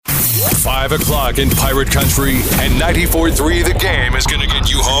5 o'clock in Pirate Country, and 94.3 The Game is going to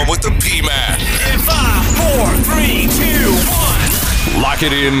get you home with the P-Man. In 5, 4, 3, 2, 1. Lock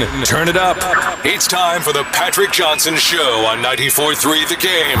it in, turn it up. It's time for the Patrick Johnson Show on 94.3 The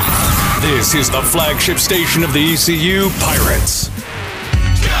Game. This is the flagship station of the ECU Pirates.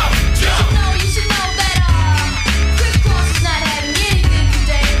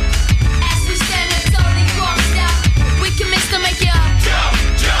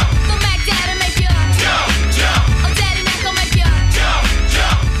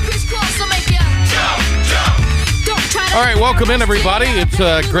 All right, welcome in, everybody. It's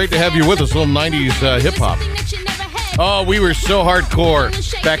great to have you with us. A little 90s hip-hop. Oh, we were so hardcore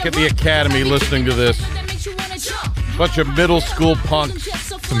back at the academy listening to this. Bunch of middle school punks.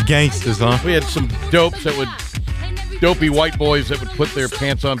 Some gangsters, huh? We had some dopes that would, dopey white boys that would put their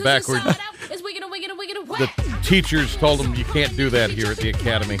pants on backwards. The teachers told them you can't do that here at the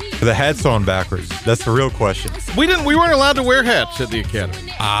academy. The hat's on backwards. That's the real question. We weren't allowed to wear hats at the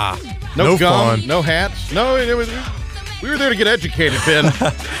academy. No gum, fun. no hats. No, we were there to get educated, Ben.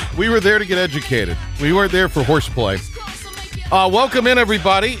 We were there to get educated. We weren't there for horseplay. Welcome in,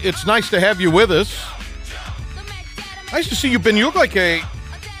 everybody. It's nice to have you with us. Nice to see you, Ben. You look like a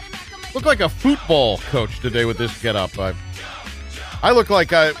football coach today with this getup. I look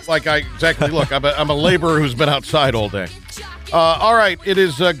like I exactly look. I'm a laborer who's been outside all day. All right, it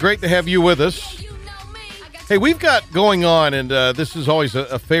is great to have you with us. Hey, we've got going on, and this is always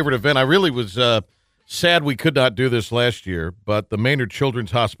a favorite event. I really was sad we could not do this last year, but the Maynard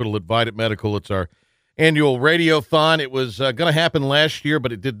Children's Hospital at Vidant Medical, it's our annual radiothon. It was going to happen last year,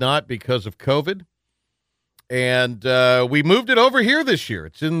 but it did not because of COVID. And we moved it over here this year.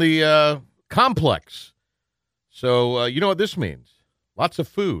 It's in the complex. So you know what this means. Lots of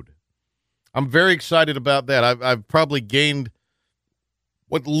food. I'm very excited about that. I've probably gained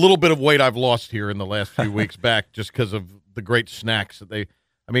what little bit of weight I've lost here in the last few weeks back just because of the great snacks that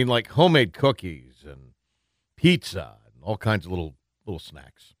like homemade cookies and pizza and all kinds of little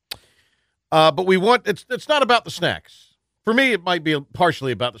snacks. But we want, it's not about the snacks. For me, it might be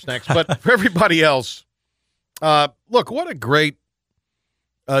partially about the snacks, but for everybody else, look, what a great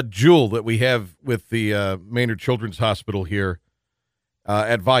jewel that we have with the Maynard Children's Hospital here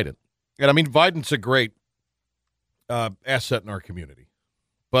at Vidant. And I mean, Vidant's a great asset in our community.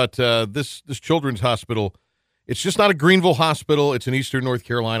 But this children's hospital, it's just not a Greenville hospital. It's an Eastern North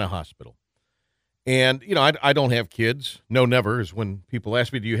Carolina hospital. And, you know, I don't have kids. No, never is when people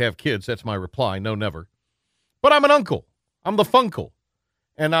ask me, do you have kids? That's my reply. No, never. But I'm an uncle. I'm the funkle.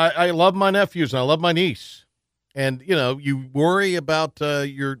 And I love my nephews and I love my niece. And, you know, you worry about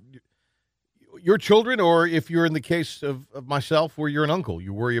your children, or if you're in the case of myself where you're an uncle,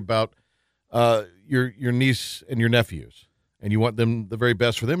 you worry about your niece and your nephews. And you want them the very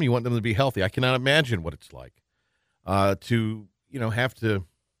best for them. You want them to be healthy. I cannot imagine what it's like to, you know, have to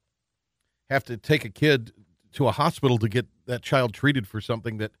take a kid to a hospital to get that child treated for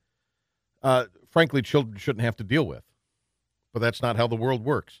something that, frankly, children shouldn't have to deal with. But that's not how the world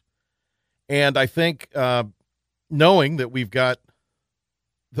works. And I think knowing that we've got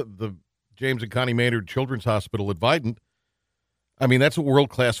the James and Connie Maynard Children's Hospital at Vidant, I mean, that's a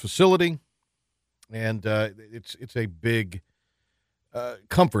world-class facility. And it's a big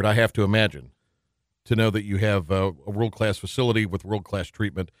comfort, I have to imagine, to know that you have a world-class facility with world-class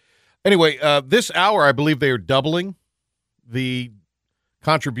treatment. Anyway, this hour, I believe they are doubling the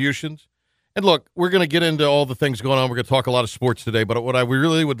contributions. And look, we're going to get into all the things going on. We're going to talk a lot of sports today, but what I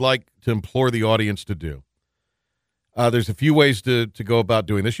really would like to implore the audience to do, there's a few ways to go about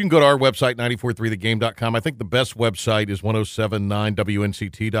doing this. You can go to our website, 943thegame.com. I think the best website is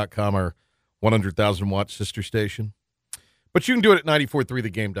 1079WNCT.com, our 100,000-watt sister station. But you can do it at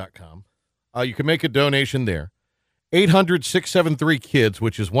 943thegame.com. You can make a donation there. 800-673-KIDS,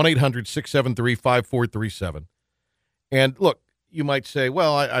 which is 1-800-673-5437. And look, you might say,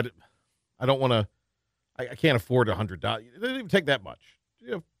 well, I don't want to, I can't afford $100. It doesn't even take that much.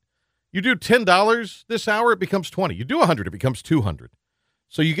 You do $10 this hour, it becomes $20. You do $100, it becomes $200.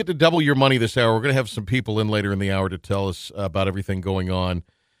 So you get to double your money this hour. We're going to have some people in later in the hour to tell us about everything going on.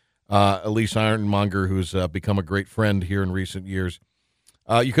 Elise Ironmonger, who's become a great friend here in recent years.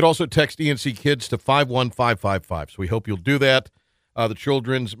 You could also text ENC Kids to 51555. So we hope you'll do that. The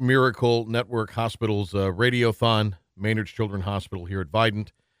Children's Miracle Network Hospital's Radiothon, Maynard's Children's Hospital here at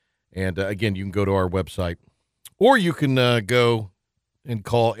Vidant. And, again, you can go to our website. Or you can go and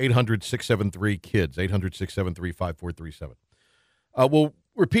call 800-673-KIDS, 800-673-5437. We'll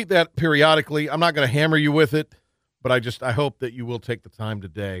repeat that periodically. I'm not going to hammer you with it, but I hope that you will take the time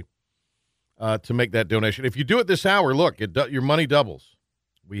today to make that donation. If you do it this hour, look, your money doubles.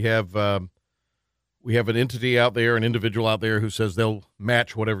 We have an entity out there, an individual out there who says they'll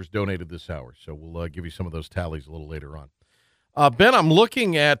match whatever's donated this hour. So we'll give you some of those tallies a little later on. Ben, I'm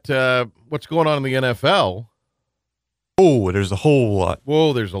looking at what's going on in the NFL. Oh, there's a whole lot.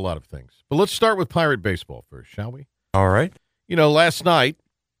 Whoa, there's a lot of things. But let's start with Pirate baseball first, shall we? All right. You know, last night,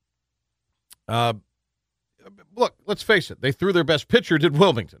 look, let's face it, they threw their best pitcher, did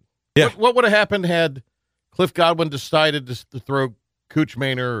Wilmington. Yeah. What would have happened had Cliff Godwin decided to throw Cooch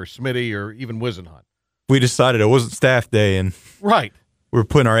Maynor or Smitty or even Wisenhunt? We decided it wasn't staff day, and Right. we were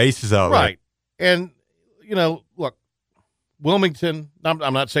putting our aces out. Right. And, you know, look, Wilmington,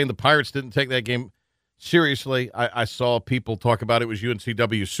 I'm not saying the Pirates didn't take that game seriously. I saw people talk about it was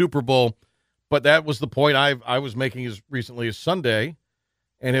UNCW Super Bowl, but that was the point I was making as recently as Sunday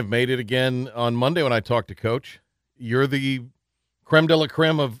and have made it again on Monday when I talked to Coach. You're the creme de la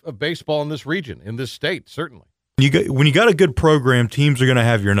creme of baseball in this region, in this state, certainly. When you got a good program, teams are going to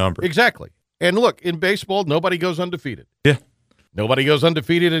have your number. Exactly. And look, in baseball, nobody goes undefeated. Yeah. Nobody goes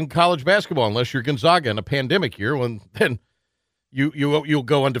undefeated in college basketball unless you're Gonzaga in a pandemic year, when then you'll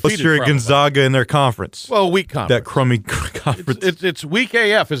go undefeated. Unless you're at Gonzaga in their conference. Well, weak conference. That crummy conference. It's weak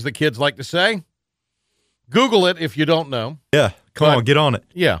AF, as the kids like to say. Google it if you don't know. Yeah, come on, get on it.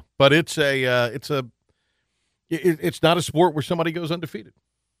 Yeah, but it's not a sport where somebody goes undefeated.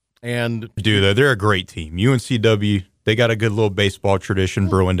 And Dude, they're a great team. UNCW, they got a good little baseball tradition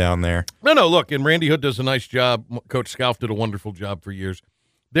brewing down there. No, look, and Randy Hood does a nice job. Coach Scalf did a wonderful job for years.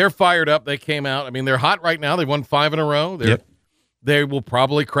 They're fired up. They came out. I mean, they're hot right now. They won 5 in a row. Yep. They will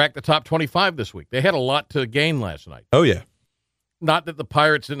probably crack the top 25 this week. They had a lot to gain last night. Oh, yeah. Not that the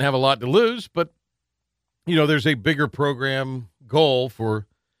Pirates didn't have a lot to lose, but, you know, there's a bigger program goal for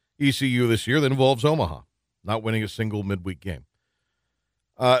ECU this year that involves Omaha, not winning a single midweek game.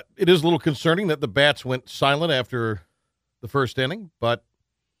 It is a little concerning that the bats went silent after the first inning, but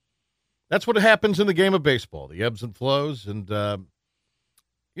that's what happens in the game of baseball, the ebbs and flows. And,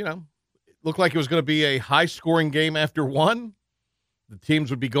 you know, it looked like it was going to be a high-scoring game after one. The teams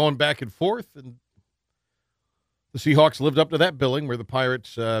would be going back and forth, and the Seahawks lived up to that billing where the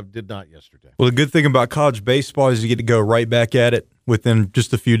Pirates did not yesterday. Well, the good thing about college baseball is you get to go right back at it within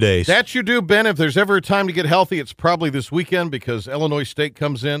just a few days. That you do, Ben. If there's ever a time to get healthy, it's probably this weekend because Illinois State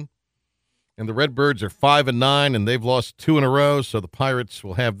comes in, and the Redbirds are 5-9, and they've lost 2 in a row, so the Pirates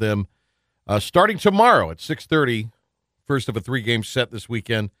will have them starting tomorrow at 6:30, first of a 3-game set this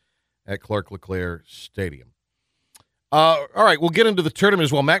weekend at Clark LeClaire Stadium. All right, we'll get into the tournament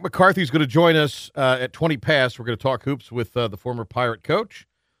as well. Mac McCarthy's going to join us at 20 past. We're going to talk hoops with the former Pirate coach.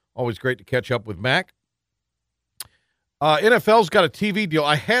 Always great to catch up with Mac. NFL's got a TV deal.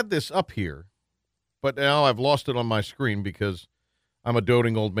 I had this up here, but now I've lost it on my screen because I'm a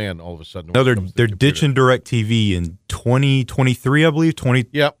doting old man all of a sudden. No, they're ditching DirecTV in 2023, I believe.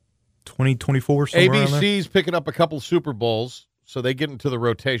 2024, somewhere around there. ABC's picking up a couple Super Bowls, so they get into the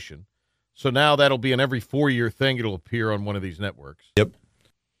rotation. So now that'll be an every 4-year thing. It'll appear on one of these networks. Yep.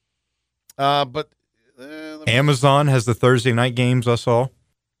 But Amazon has the Thursday night games I saw.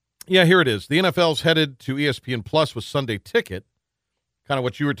 Yeah, here it is. The NFL's headed to ESPN Plus with Sunday Ticket, kind of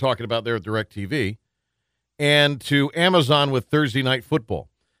what you were talking about there with DirecTV, and to Amazon with Thursday Night Football.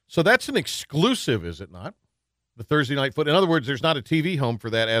 So that's an exclusive, is it not? The Thursday Night Football. In other words, there's not a TV home for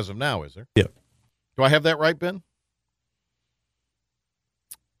that as of now, is there? Yep. Do I have that right, Ben?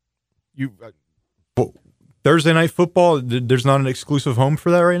 Thursday night football, there's not an exclusive home for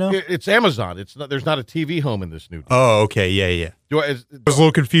that right now? It's Amazon. It's not. There's not a TV home in this new deal. Oh, okay. Yeah. I was a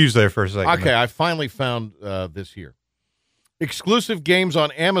little confused there for a second. Okay, I finally found this here. Exclusive games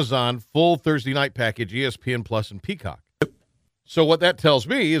on Amazon, full Thursday night package, ESPN Plus and Peacock. Yep. So what that tells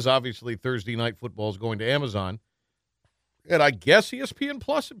me is obviously Thursday night football is going to Amazon, and I guess ESPN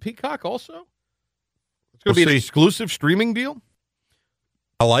Plus and Peacock also? It's going to be an exclusive streaming deal?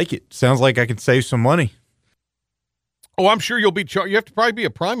 I like it. Sounds like I can save some money. Oh, I'm sure you'll be charged. You have to probably be a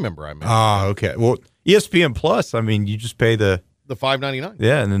Prime member, I mean. Ah, okay. Well, ESPN Plus, I mean, you just pay the $5.99.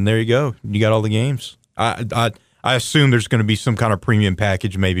 Yeah, and then there you go. You got all the games. I assume there's going to be some kind of premium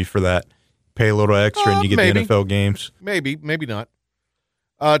package maybe for that. Pay a little extra and you get the NFL games. Maybe not.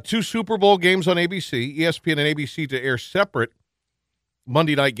 2 Super Bowl games on ABC, ESPN and ABC to air separate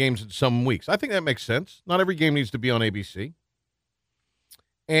Monday night games in some weeks. I think that makes sense. Not every game needs to be on ABC.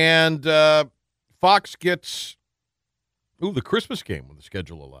 And Fox gets the Christmas game when the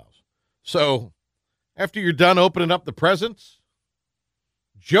schedule allows. So after you're done opening up the presents,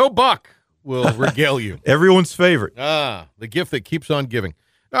 Joe Buck will regale you. Everyone's favorite. The gift that keeps on giving.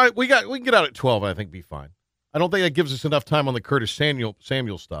 All right, we can get out at 12, I think be fine. I don't think that gives us enough time on the Curtis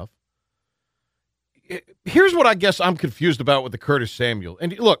Samuel stuff. here's what I guess I'm confused about with the Curtis Samuel.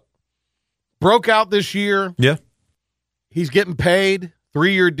 And look, broke out this year. Yeah. He's getting paid,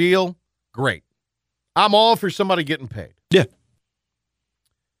 3-year deal. Great. I'm all for somebody getting paid. Yeah.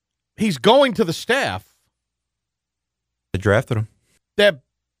 He's going to the staff. They drafted him. That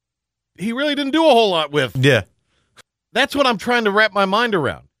he really didn't do a whole lot with. Yeah. That's what I'm trying to wrap my mind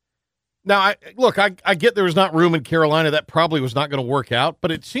around. Now, I get there was not room in Carolina. That probably was not going to work out,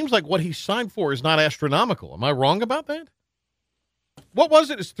 but it seems like what he signed for is not astronomical. Am I wrong about that? What was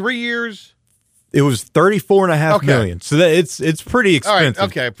it? It's 3 years? It was $34.5 million. So it's pretty expensive. All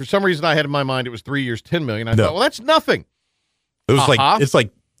right, okay. For some reason I had in my mind it was 3 years, $10 million. I thought, well, that's nothing. It was it's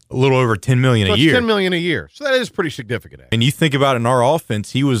like a little over $10 million a year. $10 million a year. So that is pretty significant. And you think about it, in our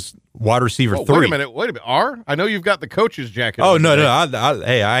offense, he was wide receiver 3. Wait a minute. I know you've got the coach's jacket. Oh, no.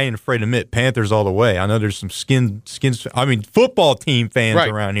 I ain't afraid to admit Panthers all the way. I know there's some football team fans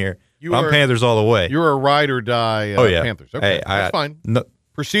around here. I'm Panthers all the way. You're a ride or die Panthers. Okay, that's fine. No,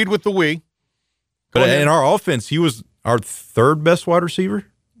 proceed with the we. But in our offense, he was our 3rd best wide receiver.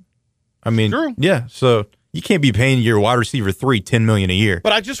 I mean, true. Yeah, so you can't be paying your wide receiver 3 $10 million a year.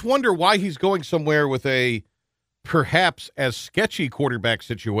 But I just wonder why he's going somewhere with a perhaps as sketchy quarterback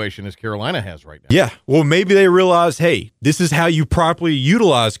situation as Carolina has right now. Yeah, well, maybe they realize, hey, this is how you properly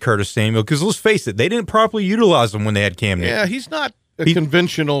utilize Curtis Samuel. Because let's face it, they didn't properly utilize him when they had Cam Newton. Yeah, he's not a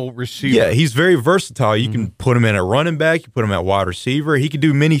conventional receiver. Yeah, he's very versatile. You can put him in at running back. You put him at wide receiver. He can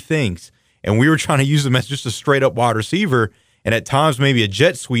do many things. And we were trying to use him as just a straight-up wide receiver, and at times maybe a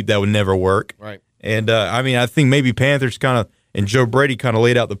jet sweep that would never work. Right. And, I think maybe Panthers and Joe Brady kind of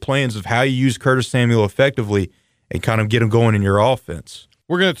laid out the plans of how you use Curtis Samuel effectively and kind of get him going in your offense.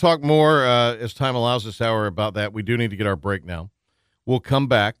 We're going to talk more as time allows this hour about that. We do need to get our break now. We'll come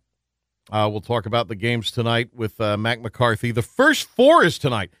back. We'll talk about the games tonight with Mac McCarthy. The first 4 is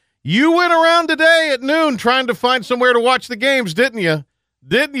tonight. You went around today at noon trying to find somewhere to watch the games, didn't you?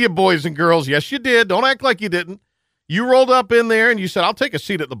 Didn't you, boys and girls? Yes, you did. Don't act like you didn't. You rolled up in there and you said, I'll take a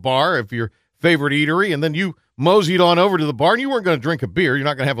seat at the bar if your favorite eatery, and then you moseyed on over to the bar, and you weren't going to drink a beer. You're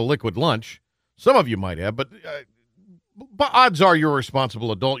not going to have a liquid lunch. Some of you might have, but odds are you're a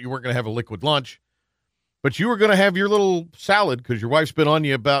responsible adult. You weren't going to have a liquid lunch, but you were going to have your little salad because your wife's been on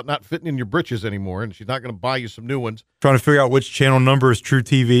you about not fitting in your britches anymore, and she's not going to buy you some new ones. Trying to figure out which channel number is True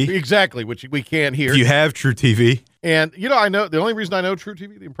TV. Exactly, which we can't hear. If you have True TV. And, I know the only reason I know True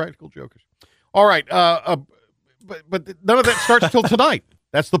TV, the Impractical Jokers. All right, but none of that starts till tonight.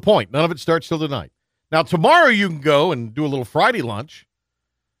 That's the point. None of it starts till tonight. Now, tomorrow you can go and do a little Friday lunch.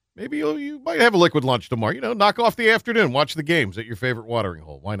 Maybe you might have a liquid lunch tomorrow. Knock off the afternoon. Watch the games at your favorite watering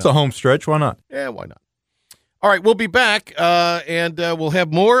hole. Why not? It's a home stretch. Why not? Yeah, why not? All right, we'll be back, and we'll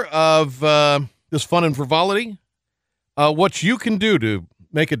have more of this fun and frivolity, what you can do to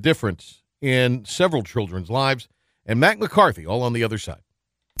make a difference in several children's lives, and Mac McCarthy, all on the other side.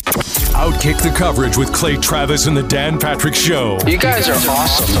 Outkick the coverage with Clay Travis and the Dan Patrick Show. You guys are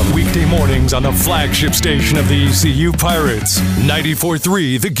awesome. Weekday mornings on the flagship station of the ECU Pirates,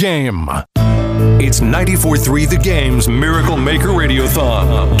 94.3 The Game. It's 94.3 The Game's Miracle Maker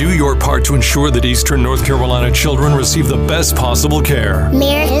Radiothon. Do your part to ensure that Eastern North Carolina children receive the best possible care.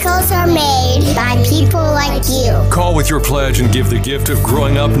 Miracles are made by people like you. Call with your pledge and give the gift of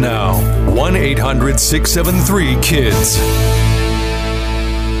growing up now. 1-800-673-KIDS.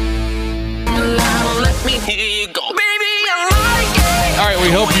 All right, we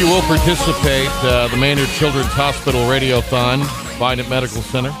hope you will participate. The Maynard Children's Hospital Radiothon, Bynum Medical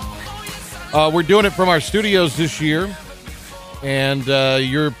Center. We're doing it from our studios this year, and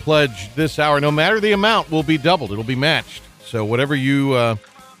your pledge this hour, no matter the amount, will be doubled. It'll be matched. So whatever you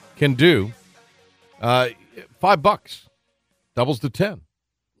can do, $5 doubles to 10.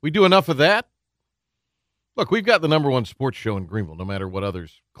 We do enough of that. Look, we've got the #1 sports show in Greenville, no matter what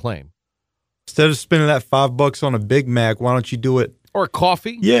others claim. Instead of spending that $5 on a Big Mac, why don't you do it? Or a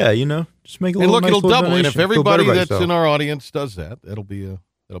coffee. Yeah, just make a little look, nice it'll double. donation. And if everybody that's in our audience does that, that'll be a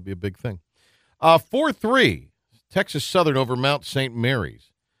big thing. 4-3, Texas Southern over Mount St.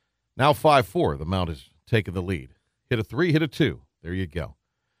 Mary's. Now 5-4, the Mount is taking the lead. Hit a 3, hit a 2. There you go.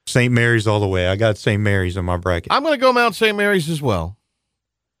 St. Mary's all the way. I got St. Mary's on my bracket. I'm going to go Mount St. Mary's as well.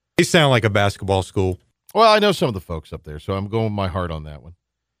 They sound like a basketball school. Well, I know some of the folks up there, so I'm going with my heart on that one.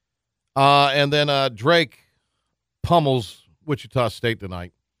 And then Drake pummels Wichita State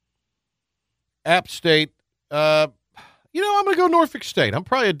tonight. App State, I'm going to go Norfolk State. I'm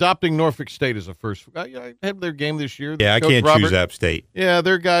probably adopting Norfolk State as a first. I had their game this year. Yeah, I can't choose App State. Yeah,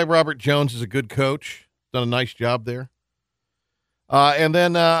 their guy, Robert Jones, is a good coach. Done a nice job there. And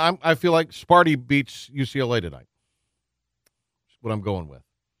then I feel like Sparty beats UCLA tonight. That's what I'm going with.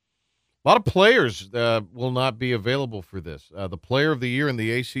 A lot of players will not be available for this. The player of the year in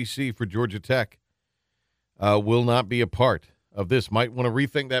the ACC for Georgia Tech will not be a part of this. Might want to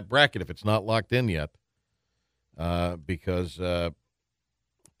rethink that bracket if it's not locked in yet, because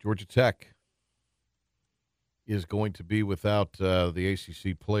Georgia Tech is going to be without the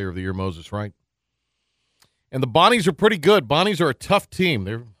ACC player of the year, Moses Wright. And the Bonnies are pretty good. Bonnies are a tough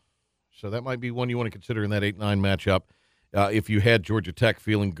team. So that might be one you want to consider in that 8-9 matchup. If you had Georgia Tech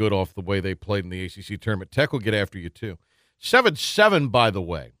feeling good off the way they played in the ACC tournament. Tech will get after you, too. 7-7, by the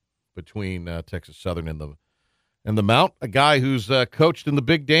way, between Texas Southern and the Mount. A guy who's coached in the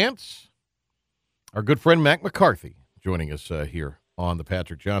big dance, our good friend Mac McCarthy, joining us here on the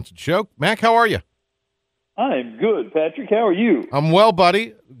Patrick Johnson Show. Mac, how are you? I'm good, Patrick. How are you? I'm well,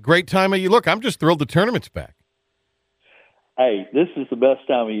 buddy. Great time of you. Look, I'm just thrilled the tournament's back. Hey, this is the best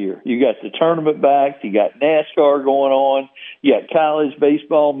time of year. You got the tournament back. You got NASCAR going on. You got college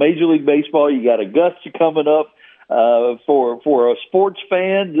baseball, Major League Baseball. You got Augusta coming up. For a sports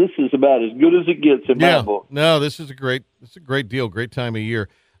fan, this is about as good as it gets in my book. No, this is a great deal. Great time of year.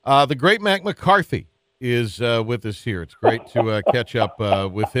 The great Mac McCarthy is with us here. It's great to catch up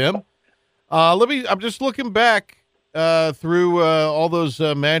with him. I'm just looking back through all those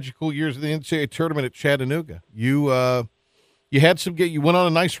magical years of the NCAA tournament at Chattanooga. You had you went on a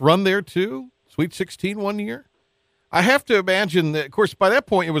nice run there too. Sweet 16 one year. I have to imagine that, of course, by that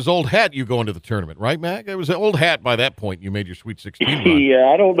point it was old hat you going to the tournament, right, Mac? It was an old hat by that point. You made your Sweet 16 run.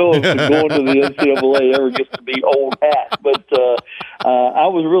 Yeah, I don't know if going to the NCAA ever gets to be old hat, but I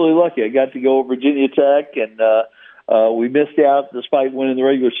was really lucky. I got to go to Virginia Tech, and we missed out despite winning the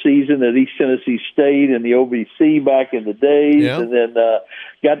regular season at East Tennessee State and the OVC back in the days, and then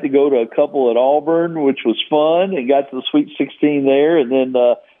got to go to a couple at Auburn, which was fun, and got to the Sweet 16 there, and then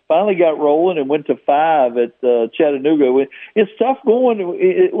finally got rolling and went to 5 at Chattanooga. It's tough going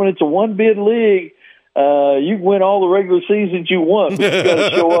when it's a one-bid league. You can win all the regular seasons you want, but you got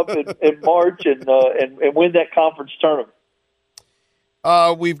to show up in March and win that conference tournament.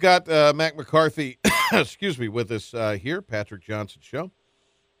 We've got Mac McCarthy, excuse me, with us here, Patrick Johnson Show.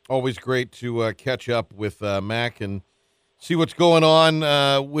 Always great to catch up with Mac and see what's going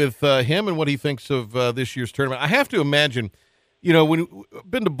on with him and what he thinks of this year's tournament. I have to imagine, when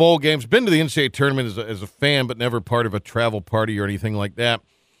been to bowl games, been to the NCAA tournament as a fan, but never part of a travel party or anything like that.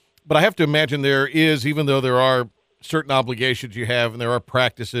 But I have to imagine there is, even though there are certain obligations you have, and there are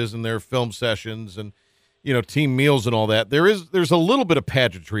practices and there are film sessions and team meals and all that, there's a little bit of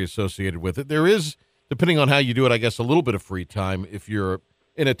pageantry associated with it. There is, depending on how you do it, I guess, a little bit of free time if you're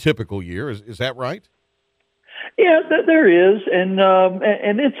in a typical year. Is that right? Yeah, there is, and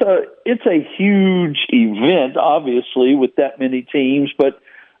it's a huge event, obviously, with that many teams. But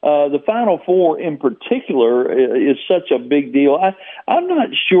the Final Four, in particular, is such a big deal. I'm not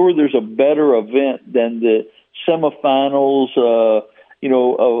sure there's a better event than the semifinals, of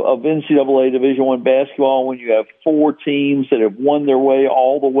NCAA Division I basketball, when you have 4 teams that have won their way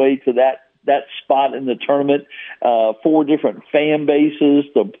all the way to that spot in the tournament, 4 different fan bases.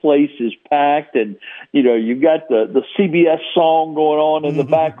 The place is packed, and you've got the CBS song going on in the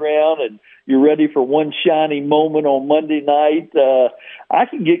background, and you're ready for one shiny moment on Monday night. I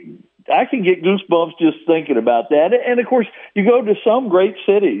can get goosebumps just thinking about that. And of course, you go to some great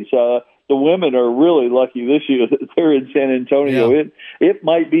cities. The women are really lucky this year that they're in San Antonio. Yeah. It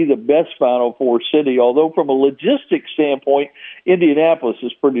might be the best Final Four city, although from a logistics standpoint, Indianapolis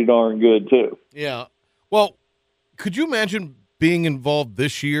is pretty darn good too. Yeah. Well, could you imagine being involved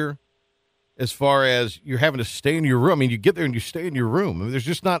this year as far as you're having to stay in your room? I mean, you get there and you stay in your room. I mean, there's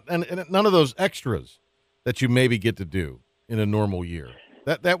just not and none of those extras that you maybe get to do in a normal year.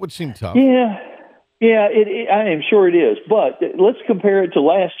 That would seem tough. Yeah, I am sure it is. But let's compare it to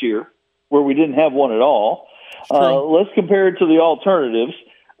last year, where we didn't have one at all. Let's compare it to the alternatives.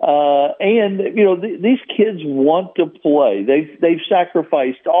 And these kids want to play. They've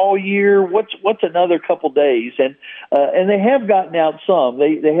sacrificed all year. What's another couple days? And they have gotten out some.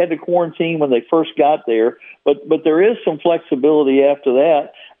 They had to quarantine when they first got there, but there is some flexibility after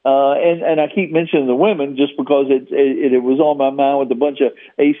that. And I keep mentioning the women just because it was on my mind with a bunch of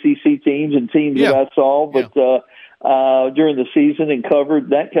ACC teams and teams that I saw, but during the season and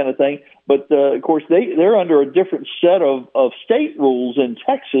covered that kind of thing. But of course, they're under a different set of state rules in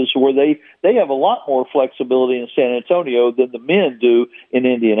Texas, where they have a lot more flexibility in San Antonio than the men do in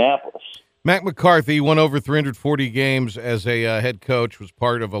Indianapolis. Mac McCarthy won over 340 games as a head coach, was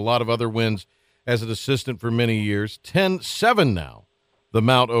part of a lot of other wins as an assistant for many years. 10-7 now, the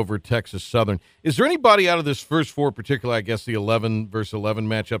Mount over Texas Southern. Is there anybody out of this first 4, particularly, I guess, the 11 versus 11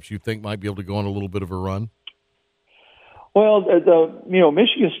 matchups, you think might be able to go on a little bit of a run? Well,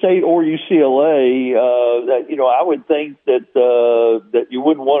 Michigan State or UCLA, I would think that you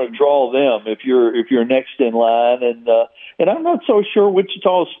wouldn't want to draw them if you're next in line, and I'm not so sure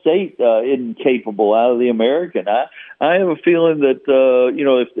Wichita State isn't capable out of the American. I have a feeling that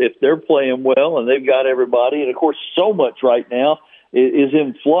if they're playing well and they've got everybody, and of course so much right now is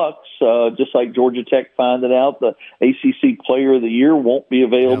in flux, just like Georgia Tech finding out the ACC Player of the Year won't be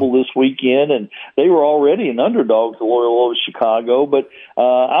available this weekend, and they were already an underdog to Loyola Chicago. But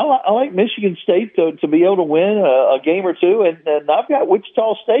I like Michigan State to be able to win a game or two, and I've got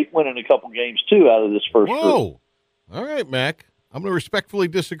Wichita State winning a couple games too out of this first group. All right, Mac. I'm going to respectfully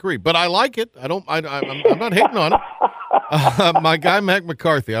disagree, but I like it. I'm not hating on it. My guy Mac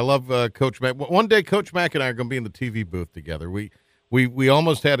McCarthy. I love Coach Mac. One day, Coach Mac and I are going to be in the TV booth together. We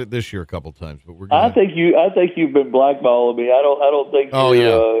almost had it this year a couple times, but we're gonna... I think you've been blackballing me. I don't think. Oh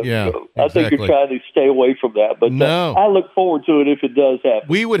yeah. I think you're trying to stay away from that. But no, I look forward to it if it does happen.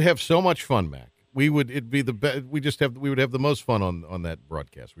 We would have so much fun, Mac. It'd be the best. We would have the most fun on that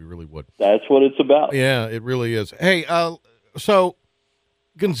broadcast. We really would. That's what it's about. Yeah, it really is. Hey, so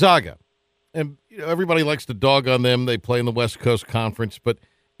Gonzaga, and everybody likes to dog on them. They play in the West Coast Conference, but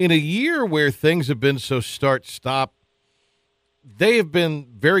in a year where things have been so start-stop, they have been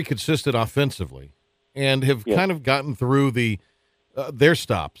very consistent offensively and have kind of gotten through their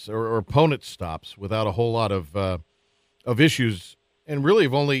stops or opponents' stops without a whole lot of issues, and really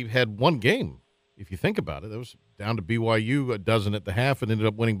have only had one game. If you think about it, it was down to BYU a dozen at the half and ended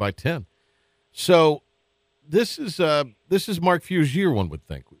up winning by 10. So this is Mark Few's year, one would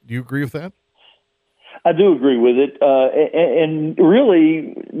think. Do you agree with that? I do agree with it, and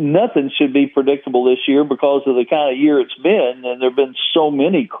really nothing should be predictable this year because of the kind of year it's been, and there have been so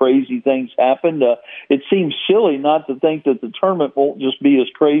many crazy things happen. It seems silly not to think that the tournament won't just be as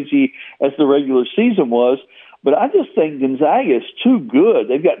crazy as the regular season was, but I just think Gonzaga is too good.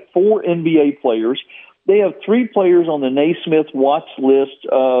 They've got 4 NBA players. They have 3 players on the Naismith watch list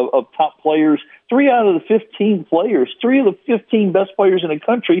of top players. 3 out of the 15 players, 3 of the 15 best players in the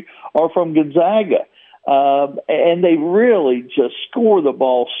country are from Gonzaga. And they really just score the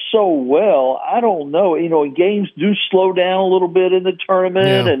ball so well. I don't know. Games do slow down a little bit in the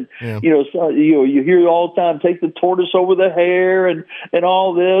tournament, you hear all the time, take the tortoise over the hare and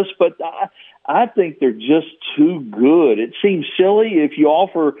all this, but I think they're just too good. It seems silly if you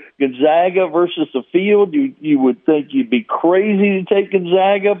offer Gonzaga versus the field. You would think you'd be crazy to take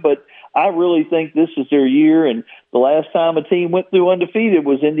Gonzaga, but I really think this is their year. And the last time a team went through undefeated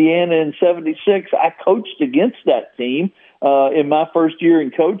was Indiana in '76. I coached against that team in my first year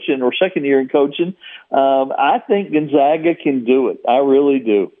in coaching or second year in coaching. I think Gonzaga can do it. I really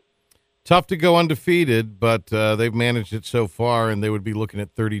do. Tough to go undefeated, but they've managed it so far, and they would be looking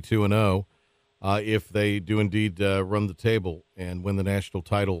at 32-0 if they do indeed run the table and win the national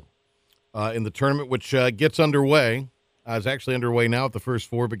title in the tournament, which gets underway. Is actually underway now at the first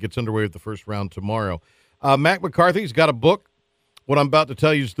 4, but gets underway at the first round tomorrow. Mac McCarthy's got a book. What I'm about to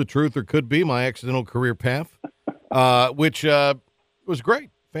tell you is the truth, or could be, my accidental career path, which was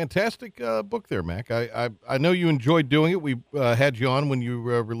great. Fantastic book there, Mac. I know you enjoyed doing it. We had you on when you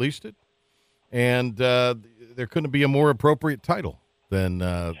released it, and there couldn't be a more appropriate title than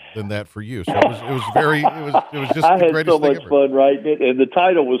that for you. So it was just I the had greatest so much thing ever. fun writing it, and the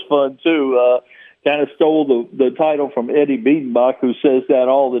title was fun too. Kind of stole the title from Eddie Biedenbach, who says that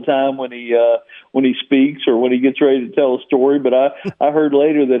all the time when he speaks or when he gets ready to tell a story. But I heard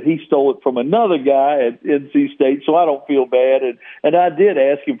later that he stole it from another guy at NC State, so I don't feel bad. And I did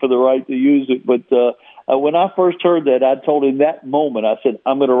ask him for the right to use it, but when I first heard that, I told him that moment, I said,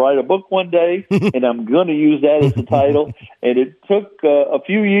 I'm going to write a book one day, and I'm going to use that as the title. And it took a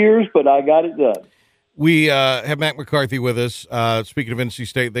few years, but I got it done. We have Mac McCarthy with us. Speaking of NC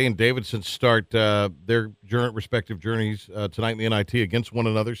State, they and Davidson start their respective journeys tonight in the NIT against one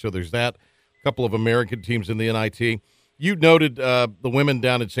another. So there's that. A couple of American teams in the NIT. You noted the women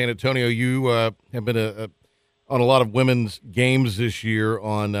down in San Antonio. You have been on a lot of women's games this year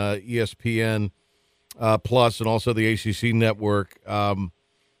on ESPN Plus and also the ACC network.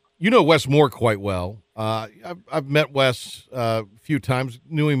 You know Wes Moore quite well. I've met Wes a few times,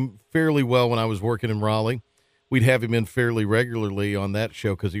 knew him fairly well when I was working in Raleigh. We'd have him in fairly regularly on that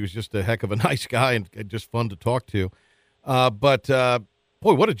show because he was just a heck of a nice guy and just fun to talk to. But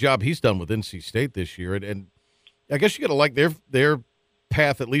boy, what a job he's done with NC State this year. And I guess you got to like their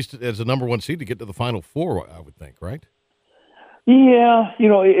path, at least as a number 1 seed, to get to the Final Four, I would think, right? Yeah,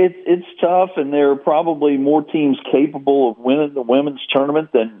 it's tough, and there are probably more teams capable of winning the women's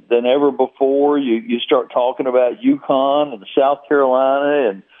tournament than ever before. You start talking about UConn and South Carolina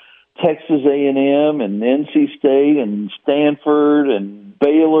and Texas A&M and NC State and Stanford and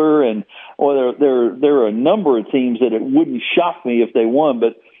Baylor, and there are a number of teams that it wouldn't shock me if they won.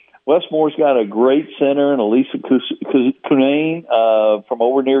 But Westmore's got a great center, and Elisa Cunane from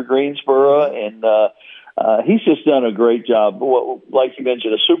over near Greensboro, and he's just done a great job. Like you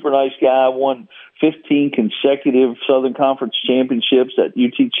mentioned, a super nice guy, won 15 consecutive Southern Conference championships at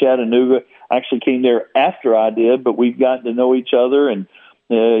UT Chattanooga. Actually came there after I did, but we've gotten to know each other, and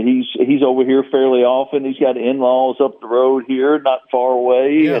he's over here fairly often. He's got in-laws up the road here, not far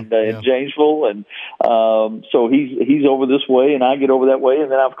away, in Janesville, and so he's over this way, and I get over that way.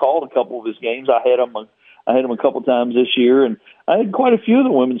 And then I've called a couple of his games. I had him a couple times this year, and I had quite a few of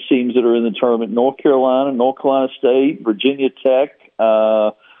the women's teams that are in the tournament: North Carolina State, Virginia Tech.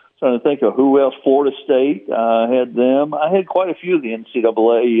 Trying to think of who else. Florida State. Had them. I had quite a few of the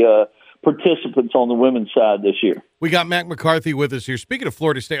NCAA participants on the women's side this year. We got Mac McCarthy with us here. Speaking of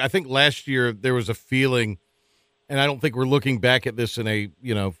Florida State, I think last year there was a feeling, and I don't think we're looking back at this in a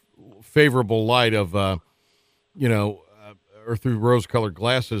favorable light of or through rose-colored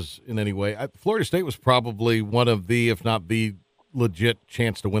glasses in any way. Florida State was probably one of the, if not the legit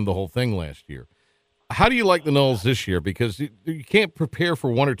chance to win the whole thing last year. How do you like the Noles this year? Because you can't prepare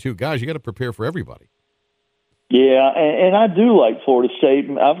for one or two guys. You got to prepare for everybody. Yeah, and I do like Florida State.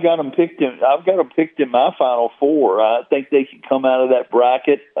 I've got them picked in my Final Four. I think they can come out of that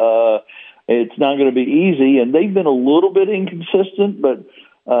bracket. It's not going to be easy, and they've been a little bit inconsistent, but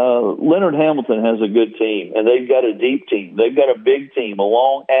Leonard Hamilton has a good team, and they've got a deep team. They've got a big team, a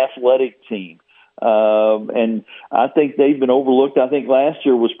long athletic team. And I think they've been overlooked. I think last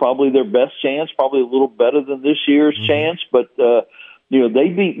year was probably their best chance, probably a little better than this year's chance, but they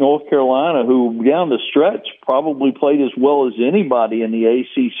beat North Carolina, who down the stretch probably played as well as anybody in the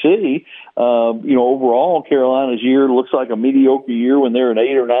ACC. Overall, Carolina's year looks like a mediocre year when they're an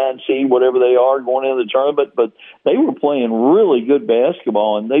 8 or 9 seed, whatever they are, going into the tournament. But they were playing really good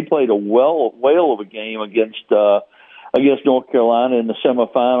basketball, and they played a whale of a game against North Carolina in the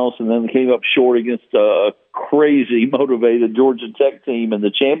semifinals, and then came up short against a crazy motivated Georgia Tech team in the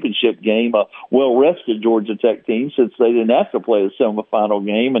championship game, a well-rested Georgia Tech team, since they didn't have to play a semifinal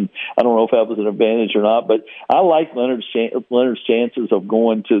game, and I don't know if that was an advantage or not, but I like Leonard's chances of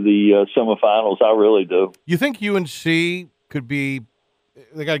going to the semifinals. I really do. You think UNC could be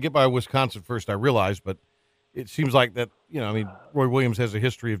 – they got to get by Wisconsin first, I realize, but it seems like that, Roy Williams has a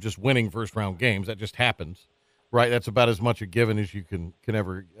history of just winning first-round games. That just happens. Right, that's about as much a given as you can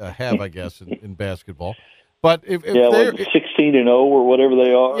ever have, I guess, in basketball. But if they're 16-0 or whatever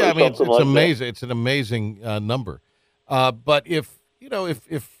they are, yeah, I mean, it's like amazing. That. It's an amazing number. But if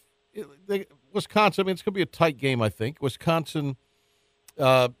Wisconsin, I mean, it's going to be a tight game. I think Wisconsin,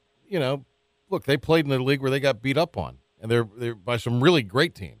 look, they played in the league where they got beat up on, and they're by some really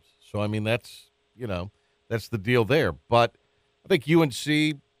great teams. So I mean, that's the deal there. But I think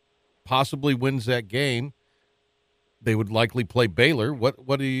UNC possibly wins that game. They would likely play Baylor.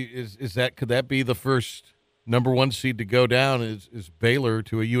 What do you, is that? Could that be the first number 1 seed to go down? Is Baylor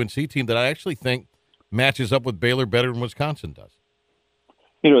to a UNC team that I actually think matches up with Baylor better than Wisconsin does?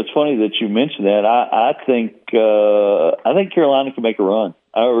 It's funny that you mentioned that. I think Carolina can make a run.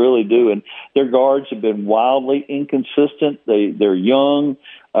 I really do. And their guards have been wildly inconsistent. They're young,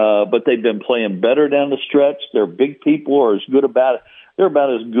 but they've been playing better down the stretch. Their big people are they're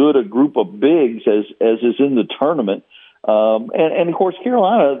about as good a group of bigs as is in the tournament. And of course,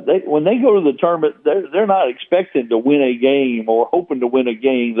 Carolina, when they go to the tournament, they're not expecting to win a game or hoping to win a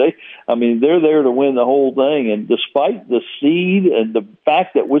game. They're there to win the whole thing. And despite the seed and the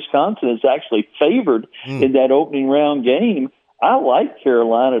fact that Wisconsin is actually favored in that opening round game, I like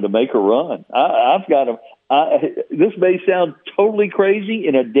Carolina to make a run. I've got them. This may sound totally crazy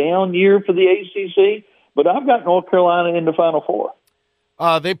in a down year for the ACC, but I've got North Carolina in the Final Four.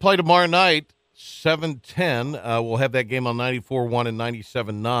 They play tomorrow night, 7:10. We'll have that game on 94.1 and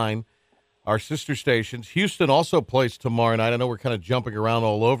 97.9, our sister stations. Houston also plays tomorrow night. I know we're kind of jumping around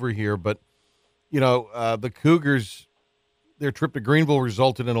all over here, but, the Cougars, their trip to Greenville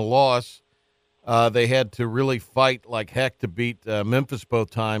resulted in a loss. They had to really fight like heck to beat Memphis both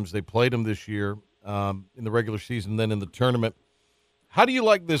times. They played them this year in the regular season, then in the tournament. How do you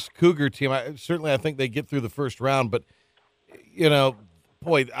like this Cougar team? I think they get through the first round, but,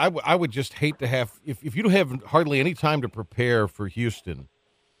 boy, I would just hate to have if you don't have hardly any time to prepare for Houston.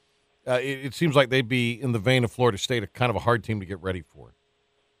 It seems like they'd be in the vein of Florida State, a kind of a hard team to get ready for.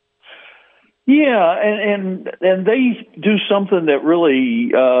 Yeah, and they do something that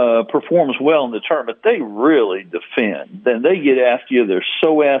really performs well in the tournament. They really defend. Then they get after you. They're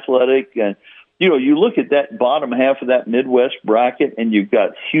so athletic, and you look at that bottom half of that Midwest bracket, and you've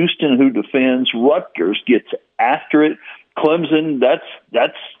got Houston who defends, Rutgers gets after it, Clemson,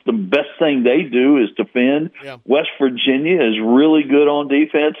 that's the best thing they do is defend. Yeah. West Virginia is really good on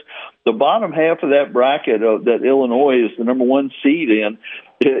defense. The bottom half of that bracket that Illinois is the number 1 seed in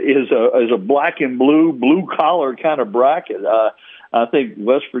is a black and blue collar kind of bracket. I think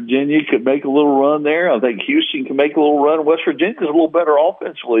West Virginia could make a little run there. I think Houston can make a little run. West Virginia is a little better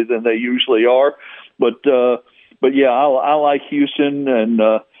offensively than they usually are. But yeah, I like Houston, and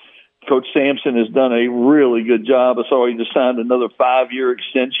Coach Sampson has done a really good job. I saw he just signed another 5-year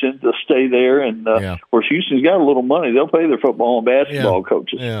extension to stay there. And of course, Houston's got a little money. They'll pay their football and basketball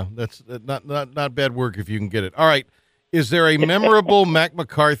coaches. Yeah, that's not bad work if you can get it. All right. Is there a memorable Mac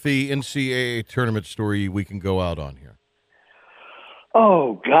McCarthy NCAA tournament story we can go out on here?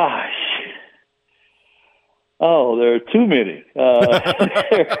 Oh, gosh. Oh, there are too many. There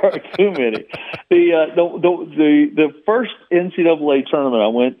are too many. The first NCAA tournament I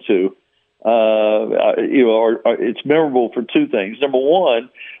went to, it's memorable for two things. Number one,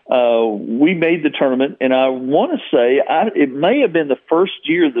 we made the tournament, and I want to say it may have been the first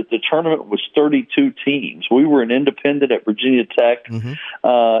year that the tournament was 32 teams. We were an independent at Virginia Tech,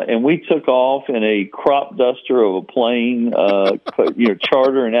 and we took off in a crop duster of a plane,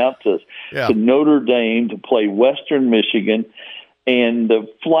 chartering out to Notre Dame to play Western Michigan. And the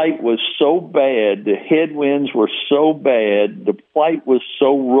flight was so bad, the headwinds were so bad, the flight was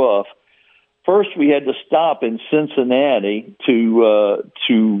so rough. First, we had to stop in Cincinnati to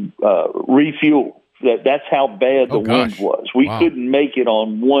refuel. That's how bad the wind was. We couldn't make it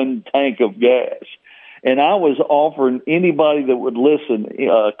on one tank of gas. And I was offering anybody that would listen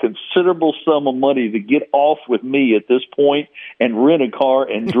a considerable sum of money to get off with me at this point and rent a car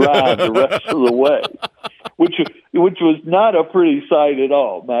and drive the rest of the way, which was not a pretty sight at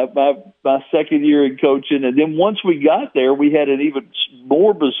all. My second year in coaching, and then once we got there, we had an even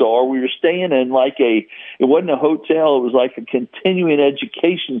more bizarre. We were staying in it wasn't a hotel; it was like a continuing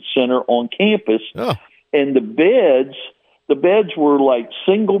education center on campus, and the beds were like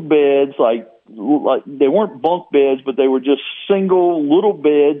single beds, like they weren't bunk beds, but they were just single little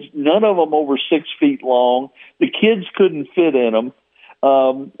beds, none of them over 6 feet long. The kids couldn't fit in them.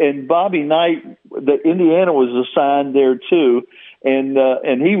 And Bobby Knight, the Indiana, was assigned there too.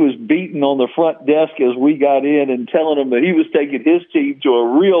 And he was beating on the front desk as we got in and telling them that he was taking his team to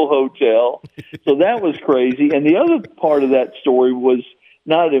a real hotel. So that was crazy. And the other part of that story was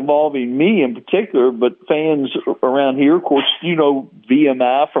not involving me in particular, but fans around here. Of course,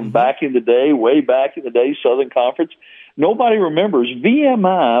 VMI from back in the day, way back in the day, Southern Conference. Nobody remembers.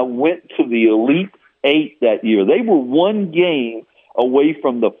 VMI went to the Elite Eight that year. They were one game away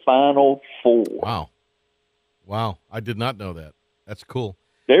from the Final Four. Wow. I did not know that. That's cool.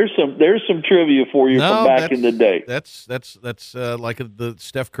 There's some trivia for you from back in the day. That's like the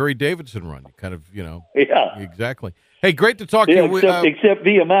Steph Curry Davidson run. You kind of, Yeah. Exactly. Hey, great to talk to you. Except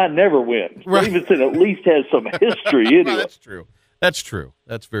VMI never wins. Right. Davidson at least has some history anyway. That's true.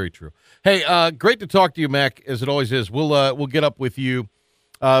 That's very true. Hey, great to talk to you, Mac, as it always is. We'll get up with you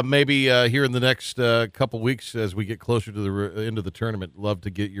maybe here in the next couple weeks as we get closer to the end of the tournament. Love to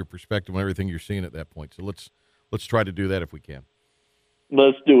get your perspective on everything you're seeing at that point. So let's try to do that if we can.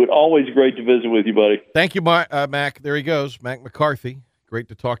 Let's do it. Always great to visit with you, buddy. Thank you, Mac. There he goes, Mac McCarthy. Great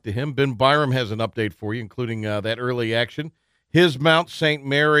to talk to him. Ben Byram has an update for you, including that early action. His Mount St.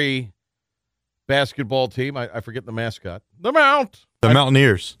 Mary basketball team. I forget the mascot. The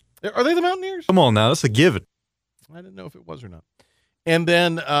Mountaineers. Are they the Mountaineers? Come on now. That's a given. I didn't know if it was or not. And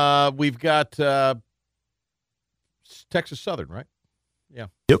then we've got Texas Southern, right? Yeah.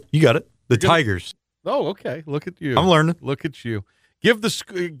 Yep, you got it. The Tigers. Oh, okay. Look at you. I'm learning. Look at you. Give the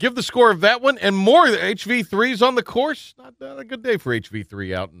score of that one and more. The HV3's on the course. Not a good day for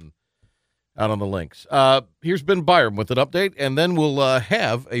HV3 out on the links. Here's Ben Byram with an update, and then we'll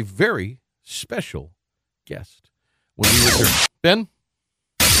have a very special guest when we return. Ben?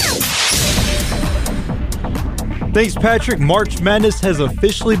 Thanks, Patrick. March Madness has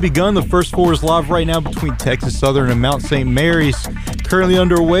officially begun. The first four is live right now between Texas Southern and Mount St. Mary's. Currently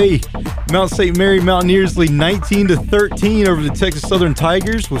underway. Mount St. Mary Mountaineers lead 19-13 over the Texas Southern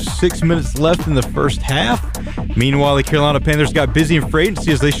Tigers with 6 minutes left in the first half. Meanwhile, the Carolina Panthers got busy in free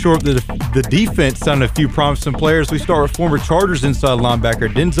agency as they shore up the defense, signed a few promising players. We start with former Chargers inside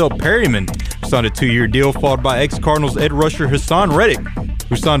linebacker Denzel Perryman, who signed a 2-year deal, followed by ex-Cardinals Ed Rusher Hassan Reddick,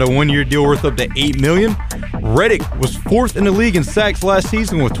 who signed a 1-year deal worth up to $8 million. Reddick was 4th in the league in sacks last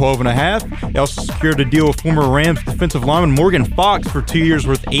season with 12.5. They also secured a deal with former Rams defensive lineman Morgan Fox for 2 years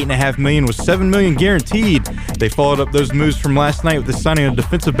worth $8.5 million with $7 million guaranteed. They followed up those moves from last night with the signing of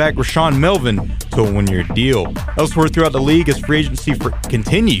defensive back Rashawn Melvin to a 1-year deal. Elsewhere throughout the league as free agency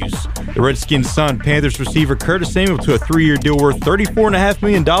continues, the Redskins signed Panthers receiver Curtis Samuel to a 3-year deal worth $34.5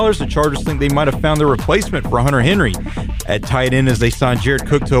 million. The Chargers think they might have found their replacement for Hunter Henry. At tight end as they signed Jared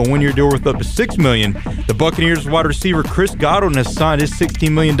Cook to a 1-year deal worth up to $6 million. The Buccaneers wide receiver Chris Godwin has signed his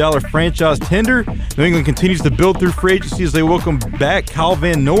 $16 million franchise tender. New England continues to build through free agency as they welcome back Kyle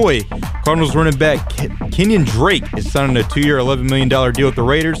Van Noy. Cardinals running back Kenyon Drake is signing a 2-year, $11 million deal with the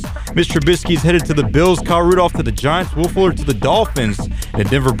Raiders. Mitch Trubisky is headed to the Bills, Kyle Rudolph to the Giants, Will Fuller to the Dolphins, and the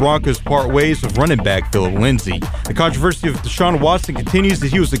Denver Broncos part ways with running back Phillip Lindsay. The controversy of Deshaun Watson continues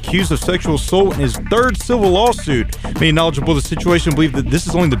as he was accused of sexual assault in his 3rd civil lawsuit. Many knowledgeable of the situation believe that this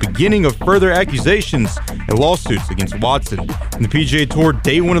is only the beginning of further accusations and lawsuits against Watson. In the PGA Tour,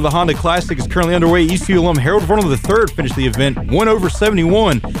 day 1 of the Honda Classic is currently underway. ECU alum Harold Varner III finished the event 1 over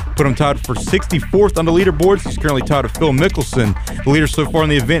 71, put him tied for 64th on the leaderboards. He's currently tied with Phil Mickelson. The leader so far in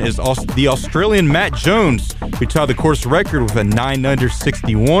the event is the Australian Matt Jones, who tied the course record with a 9 under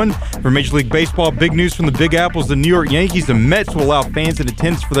 61. For Major League Baseball, big news from the Big Apples. The New York Yankees and Mets will allow fans in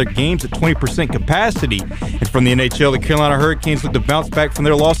attendance for their games at 20% capacity. And from the NHL, the Carolina Hurricanes look to bounce back from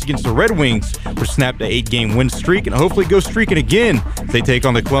their loss against the Red Wings, which snapped an 8-game win streak and hopefully go streaking again as they take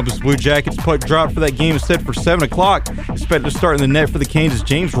on the Columbus Blue Jackets. Puck drop for that game is set for 7 o'clock. Expected to start in the net for the Canes is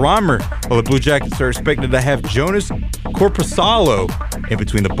James Reimer, while the Blue Jackets are expected to have Jonas Corposalo in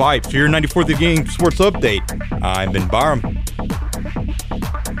between the pipes. For your 94th The Game Sports Update, I'm Ben Barham.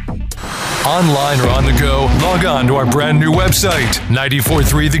 Online or on the go, log on to our brand new website,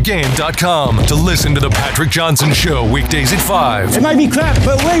 943thegame.com, to listen to The Patrick Johnson Show weekdays at 5. It might be crap,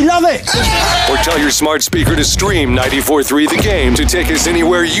 but we love it. Or tell your smart speaker to stream 94.3 The Game to take us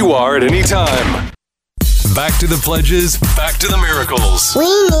anywhere you are at any time. Back to the pledges, back to the miracles. We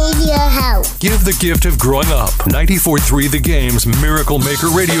need your help. Give the gift of growing up. 94.3 The Game's Miracle Maker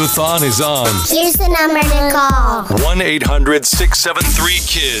Radiothon is on. Here's the number to call.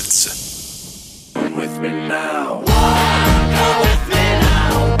 1-800-673-KIDS. With me now. Walk with me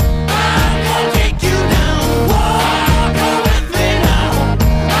now. I'm gonna take you down. Walk with me now. I'm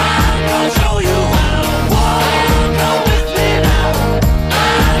gonna show you how. Walk with me now.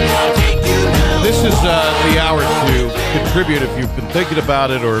 I'm gonna take you down. This is the hour to contribute if you've been thinking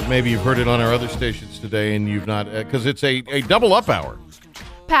about it, or maybe you've heard it on our other stations today and you've not, because it's a double up hour.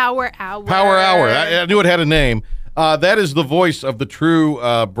 Power Hour. Power Hour. I knew it had a name. That is the voice of the true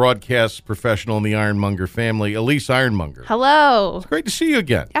broadcast professional in the Ironmonger family, Elise Ironmonger. Hello. It's great to see you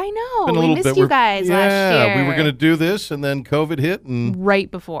again. I know. Been a We little missed bit. you guys last year. Yeah, we were going to do this, and then COVID hit, and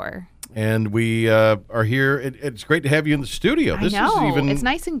Right before. we are here. It's great to have you in the studio. This I know. is even. It's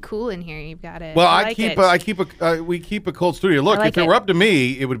nice and cool in here. You've got it. Well, I I like keep it. we keep a cold studio. Look, like if it it. were up to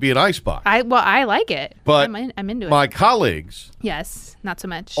me, it would be an icebox. I like it. But I'm into my it. colleagues Yes, not so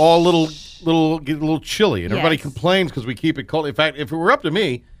much. all get a little chilly, and everybody Yes. complains because we keep it cold. In fact, if it were up to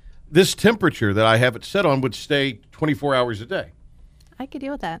me, this temperature that I have it set on would stay 24 hours a day. I could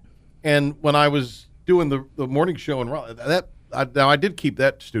deal with that. And when I was doing the morning show in Raleigh, now I did keep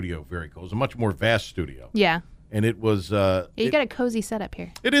that studio very cold. It was a much more vast studio, Yeah. and it was. You got a cozy setup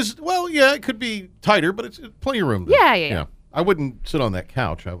here. It is, well, yeah, it could be tighter, but it's plenty of room. Yeah. I wouldn't sit on that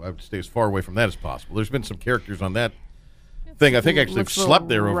couch. I would stay as far away from that as possible. There's been some characters on that thing. I think actually have Looks a slept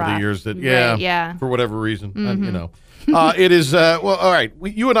there little over the rough. years. That Right, yeah. for whatever reason, it is. Well, all right.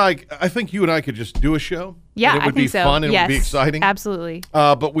 You and I think you and I could just do a show. Yeah, and it would I think be so. fun and yes. it would be exciting. Absolutely.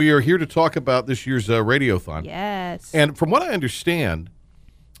 But we are here to talk about this year's Radiothon. Yes. And from what I understand,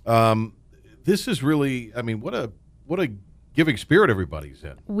 this is really. I mean, what a giving spirit everybody's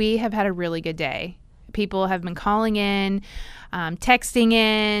in. We have had a really good day. People have been calling in, texting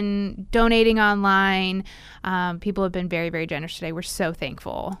in, donating online. People have been very, very generous today. We're so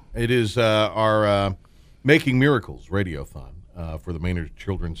thankful. It is our Making Miracles Radiothon for the Maynard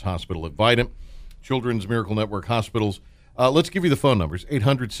Children's Hospital at Vidant, Children's Miracle Network Hospitals. Let's give you the phone numbers,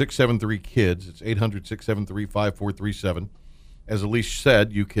 800-673-KIDS. It's 800-673-5437. As Elise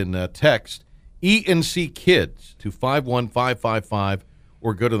said, you can text ENC Kids to 51555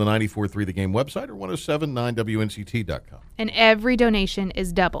 or go to the 94.3 The Game website or 1079WNCT.com. And every donation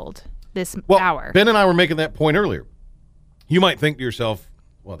is doubled this Well, hour. Ben and I were making that point earlier. You might think to yourself,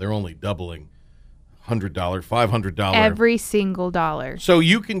 well, they're only doubling $100, $500. Every single dollar. So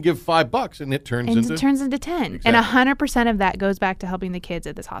you can give $5 and it turns into. It turns into 10. Exactly. And 100% of that goes back to helping the kids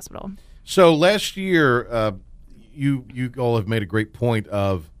at this hospital. So last year, you all have made a great point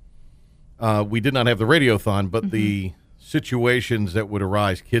of we did not have the radiothon, but the situations that would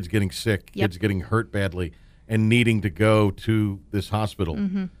arise, kids getting sick, kids getting hurt badly, and needing to go to this hospital,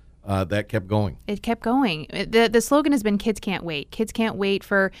 that kept going. It kept going. The slogan has been kids can't wait. Kids can't wait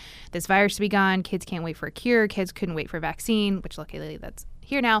for this virus to be gone. Kids can't wait for a cure. Kids couldn't wait for a vaccine, which luckily that's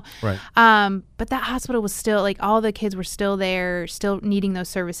here now. Right. But that hospital was still, like, all the kids were still there, still needing those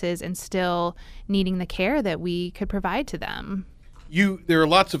services and still needing the care that we could provide to them. There are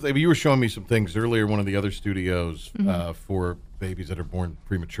lots of, you were showing me some things earlier, one of the other studios for babies that are born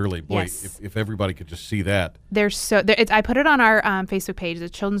prematurely. Boy, Yes. if everybody could just see that. I put it on our Facebook page, the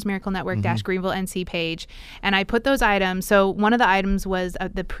Children's Miracle Network Greenville NC page, and I put those items. So one of the items was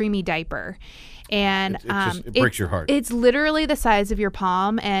the preemie diaper. And it breaks your heart. It's literally the size of your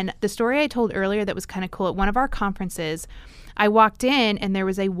palm. And the story I told earlier that was kind of cool, at one of our conferences, I walked in and there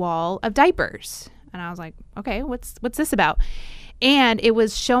was a wall of diapers. And I was like, okay, what's this about? And it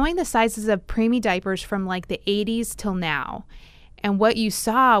was showing the sizes of preemie diapers from like the 80s till now. And what you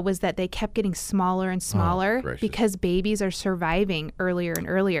saw was that they kept getting smaller and smaller because babies are surviving earlier and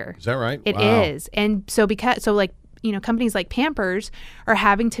earlier. Is that right? It is. And so companies like Pampers are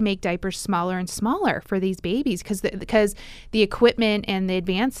having to make diapers smaller and smaller for these babies because the equipment and the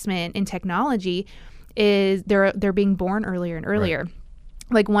advancement in technology is they're being born earlier and earlier. Right.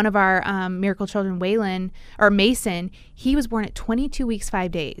 Like one of our miracle children, Mason, he was born at 22 weeks, 5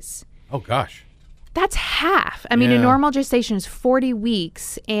 days. Oh, gosh. That's half. I mean, a normal gestation is 40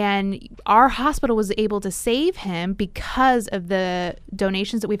 weeks, and our hospital was able to save him because of the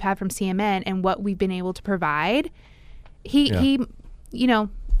donations that we've had from CMN and what we've been able to provide. He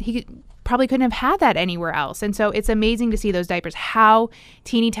probably couldn't have had that anywhere else. And so it's amazing to see those diapers, how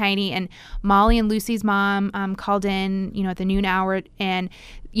teeny tiny. And Molly and Lucy's mom called in, at the noon hour, and,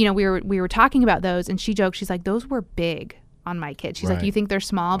 we were talking about those, and she joked, she's like, those were big on my kids. She's like, you think they're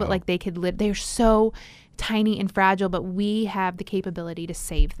small, but like they could live. They're so tiny and fragile, but we have the capability to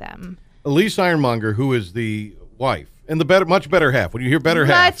save them. Elise Ironmonger, who is the wife and the much better half. When you hear better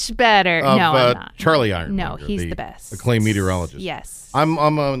half, much better. Of, no, I'm not. Charlie Ironmonger. No, he's the best. Acclaimed meteorologist. Yes. I'm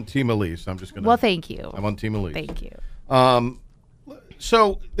on Team Elise. I'm just gonna. Well, thank you. I'm on Team Elise. Thank you.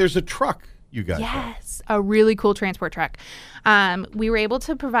 So there's a truck you guys have. Yes, a really cool transport truck. We were able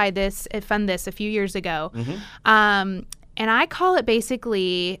to fund this a few years ago. And I call it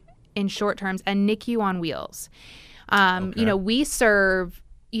basically, in short terms, a NICU on wheels. We serve,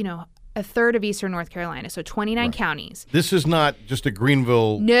 a third of Eastern North Carolina, so 29 counties. This is not just a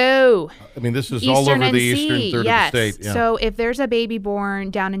Greenville. No. I mean, this is Eastern all over NC, the eastern third yes. of the state. Yeah. So if there's a baby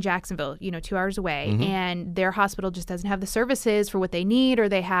born down in Jacksonville, 2 hours away, and their hospital just doesn't have the services for what they need, or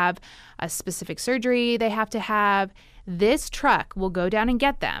they have a specific surgery they have to have, this truck will go down and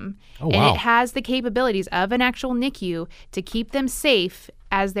get them. Oh, and wow. it has the capabilities of an actual NICU to keep them safe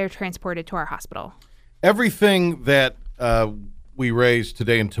as they're transported to our hospital. Everything that we raise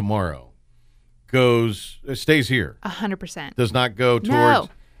today and tomorrow stays here. 100%. Does not go towards. No.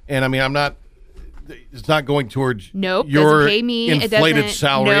 And I mean, it's not going towards Nope, your doesn't pay me. inflated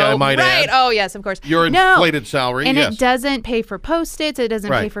salary, I might right. add. Oh, yes, of course. Your inflated salary, and yes. it doesn't pay for Post-its. It doesn't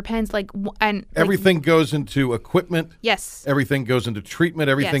pay Right. for pens. Everything goes into equipment. Yes. Everything goes into treatment.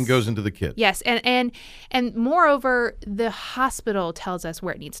 Everything Yes. goes into the kids. Yes, and moreover, the hospital tells us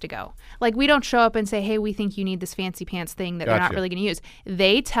where it needs to go. Like, we don't show up and say, hey, we think you need this fancy pants thing that they're not Gotcha. really going to use.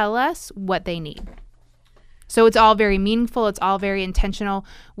 They tell us what they need. So it's all very meaningful. It's all very intentional.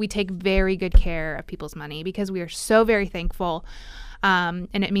 We take very good care of people's money because we are so very thankful. And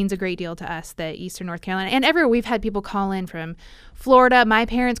it means a great deal to us that Eastern North Carolina and everywhere. We've had people call in from Florida. My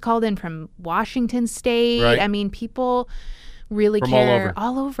parents called in from Washington State. Right. I mean, people really From care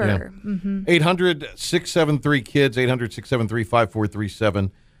all over. Yeah. 800-673-KIDS,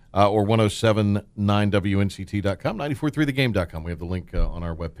 800-673-5437, or 1079WNCT.com, 943thegame.com. We have the link on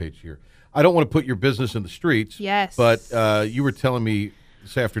our webpage here. I don't want to put your business in the streets. Yes. But you were telling me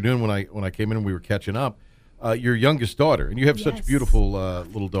this afternoon when I came in and we were catching up, your youngest daughter, and you have such Yes. beautiful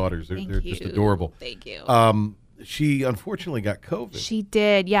little daughters. They're Thank just you. adorable. Thank you. She unfortunately got COVID. She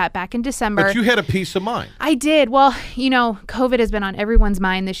did, yeah, back in December. But you had a peace of mind. I did. Well, COVID has been on everyone's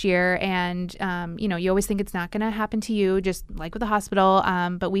mind this year, and you always think it's not going to happen to you, just like with the hospital.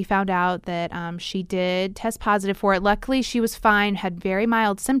 But we found out that she did test positive for it. Luckily, she was fine, had very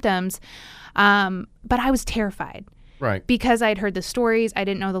mild symptoms, but I was terrified. Right. Because I'd heard the stories, I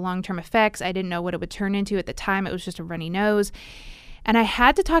didn't know the long-term effects. I didn't know what it would turn into at the time. It was just a runny nose. And I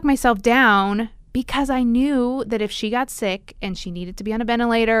had to talk myself down because I knew that if she got sick and she needed to be on a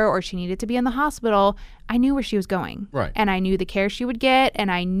ventilator or she needed to be in the hospital, I knew where she was going. Right. And I knew the care she would get,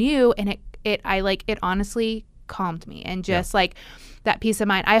 and I knew, and it honestly calmed me. And just like that peace of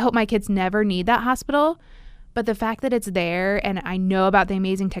mind. I hope my kids never need that hospital. But the fact that it's there and I know about the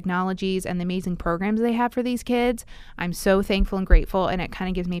amazing technologies and the amazing programs they have for these kids, I'm so thankful and grateful. And it kind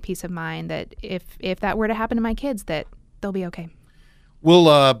of gives me peace of mind that if that were to happen to my kids, that they'll be okay.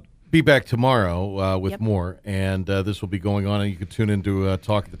 We'll be back tomorrow with more. And this will be going on. And you can tune into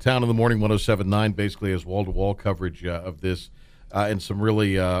Talk of the Town in the morning, 107.9, basically as wall-to-wall coverage of this and some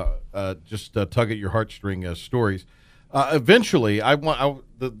really just tug at your heartstring stories. Eventually, I want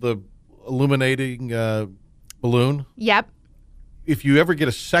the illuminating balloon. Yep. If you ever get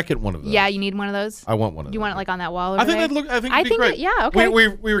a second one of those. Yeah, you need one of those? I want one of those. You want it like on that wall over there? I think it'd be great. Yeah, okay.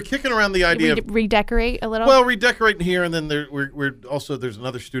 We were kicking around the idea of redecorate a little? Well, redecorating here, and then we're also there's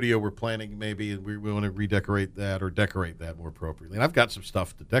another studio we're planning maybe, and we want to redecorate that or decorate that more appropriately. And I've got some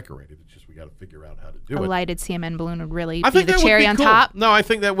stuff to decorate it. It's just we got to figure out how to do it. A lighted CMN balloon would really be the cherry on top. No, I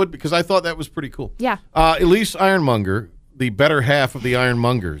think that would, because I thought that was pretty cool. Yeah. Elise Ironmonger, the better half of the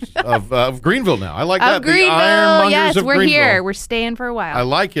Ironmongers of Greenville now. I like that. Greenville, the Ironmongers yes, of we're Greenville. here. We're staying for a while. I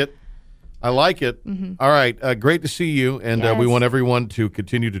like it. Mm-hmm. All right. Great to see you. And we want everyone to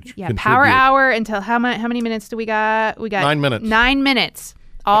continue to contribute. Power hour until how many minutes do we got? We got 9 minutes. 9 minutes.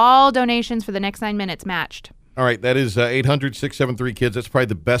 All donations for the next 9 minutes matched. All right. That is 800-673-KIDS. That's probably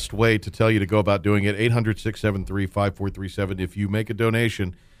the best way to tell you to go about doing it. 800-673-5437. If you make a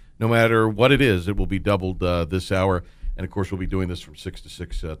donation, no matter what it is, it will be doubled this hour. And, of course, we'll be doing this from 6 to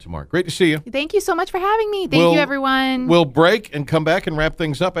 6 tomorrow. Great to see you. Thank you so much for having me. Thank you, everyone. We'll break and come back and wrap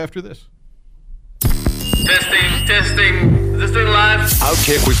things up after this. Testing. Is this thing live?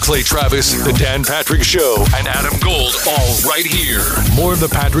 Outkick with Clay Travis, The Dan Patrick Show, and Adam Gold, all right here. More of The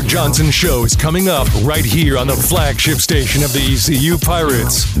Patrick Johnson Show is coming up right here on the flagship station of the ECU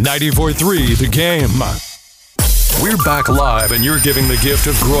Pirates, 94.3 The Game. We're back live, and you're giving the gift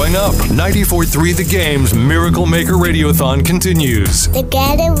of growing up. 94.3 The Game's Miracle Maker Radiothon continues.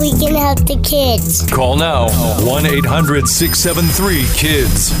 Together we can help the kids. Call now,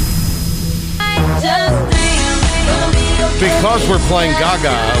 1-800-673-KIDS. Because we're playing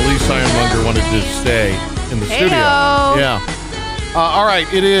Gaga, Elise Ironmonger wanted to stay in the studio. Yeah. All right,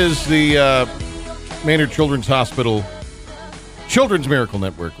 it is the Maynard Children's Hospital Children's Miracle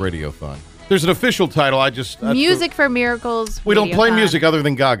Network Radiothon. There's an official title. Music for Miracles. We don't play music other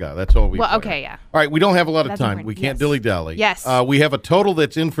than Gaga. That's all we play. Okay, yeah. All right, we don't have a lot of That's time. important. We can't Yes. dilly-dally. Yes. We have a total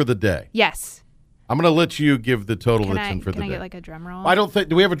that's in for the day. Yes. I'm going to let you give the total Can that's I in for the day. get like a drum roll? I don't think.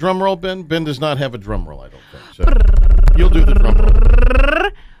 Do we have a drum roll, Ben? Ben does not have a drum roll, I don't think. So you'll do the drum roll.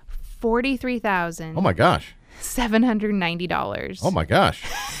 $43,000. Oh, my gosh. $790. Oh, my gosh.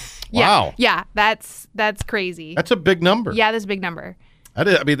 Yeah. Wow. Yeah, that's crazy. That's a big number. Yeah, that's a big number.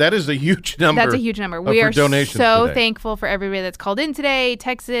 That is a huge number. That's a huge number. We for are donations so today. thankful for everybody that's called in today,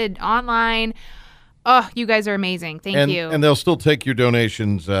 texted, online. Oh, you guys are amazing. Thank you. And they'll still take your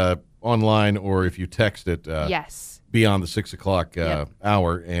donations online, or if you text it yes. beyond the 6 o'clock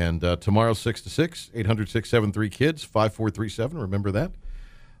hour. And tomorrow, 6 to 6, 800-673-KIDS, 5437. Remember that.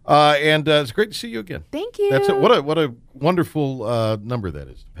 And it's great to see you again. Thank you. That's what a wonderful number that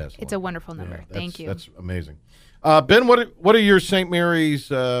is to pass It's along. a wonderful number. Thank you. That's amazing. Ben, what are your St. Mary's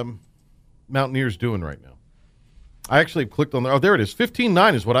Mountaineers doing right now? I actually clicked on there. Oh, there it is.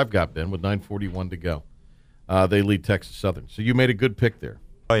 15-9 is what I've got, Ben, with 9:41 to go. They lead Texas Southern. So you made a good pick there.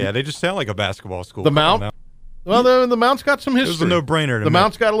 Oh, yeah, they just sound like a basketball school. The Mount? Well, the Mount's got some history. It was a no-brainer to The me.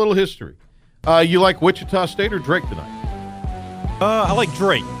 Mount's got a little history. You like Wichita State or Drake tonight? I like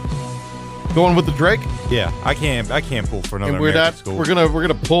Drake. Going with the Drake? Yeah, I can't pull for another And we're American not. school. We're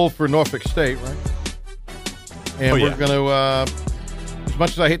gonna pull for Norfolk State, right? And we're gonna. As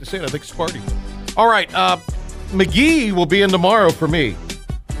much as I hate to say it, I think Sparty. All right, McGee will be in tomorrow for me.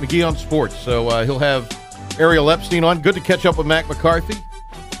 McGee on Sports, so he'll have Ariel Epstein on. Good to catch up with Mac McCarthy.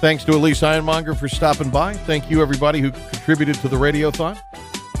 Thanks to Elise Ironmonger for stopping by. Thank you, everybody who contributed to the Radiothon.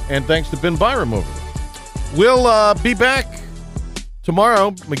 And thanks to Ben Byram over there. We'll be back tomorrow,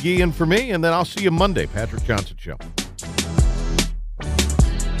 McGee in for me, and then I'll see you Monday, Patrick Johnson Show.